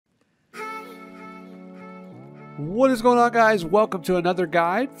What is going on, guys? Welcome to another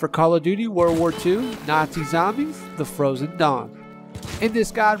guide for Call of Duty World War II Nazi Zombies, The Frozen Dawn. In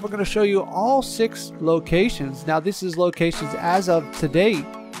this guide, we're going to show you all 6 locations. Now, this is locations as of today.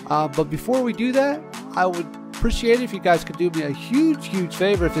 But before we do that, I would appreciate it if you guys could do me a huge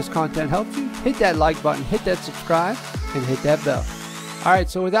favor. If this content helps you, hit that like button, hit that subscribe, and hit that bell. Alright,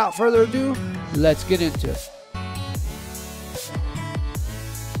 so without further ado, let's get into it.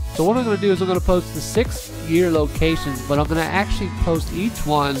 So what I'm going to do is I'm going to post the 6-year locations, but I'm going to actually post each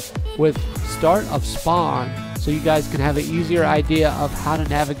one with start of spawn so you guys can have an easier idea of how to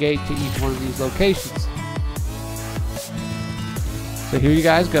navigate to each one of these locations. So here you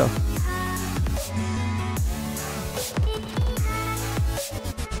guys go.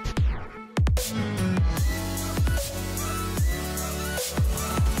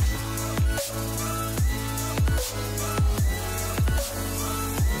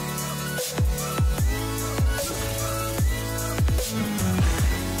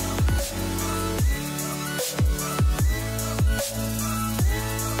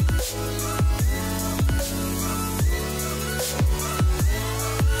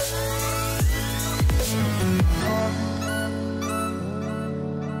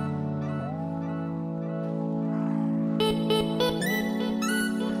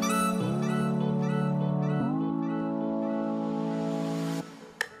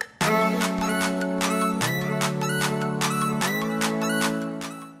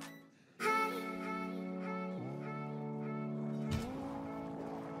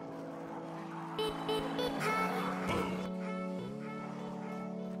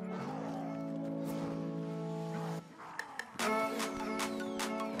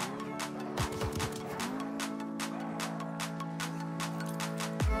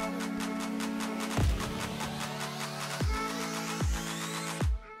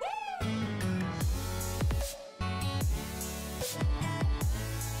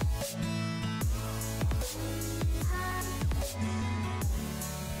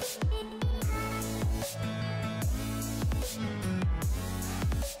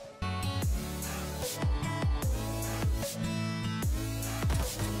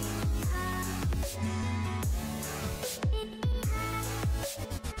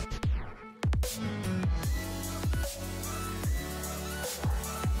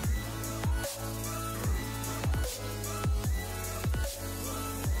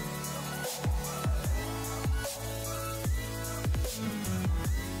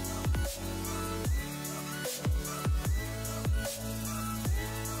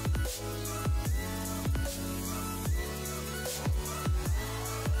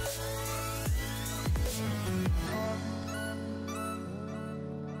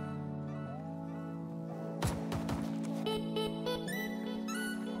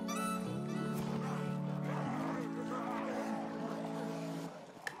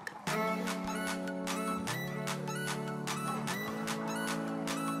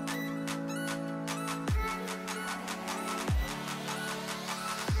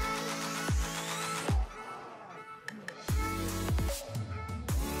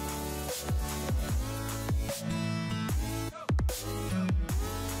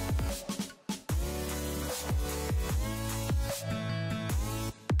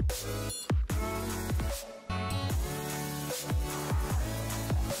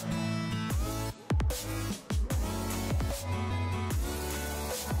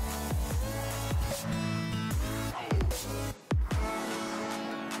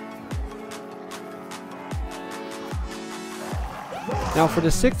 Now for the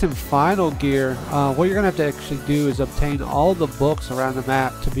 6th and final gear, what you're going to have to actually do is obtain all the books around the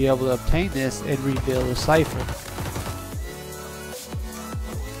map to be able to obtain this and rebuild a Cypher.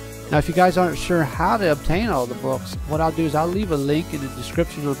 Now if you guys aren't sure how to obtain all the books, what I'll do is I'll leave a link in the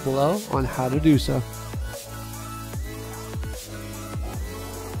description below on how to do so.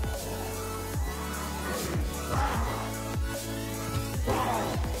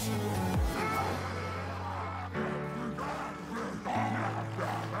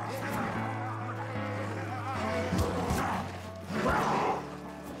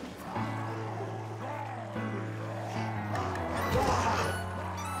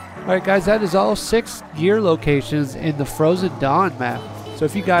 Alright guys, that is all 6 gear locations in the Frozen Dawn map. So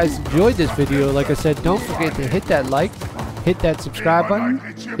if you guys enjoyed this video, like I said, don't forget to hit that like, hit that subscribe button,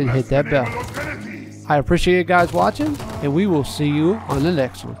 and hit that bell. I appreciate you guys watching, and we will see you on the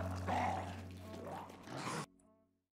next one.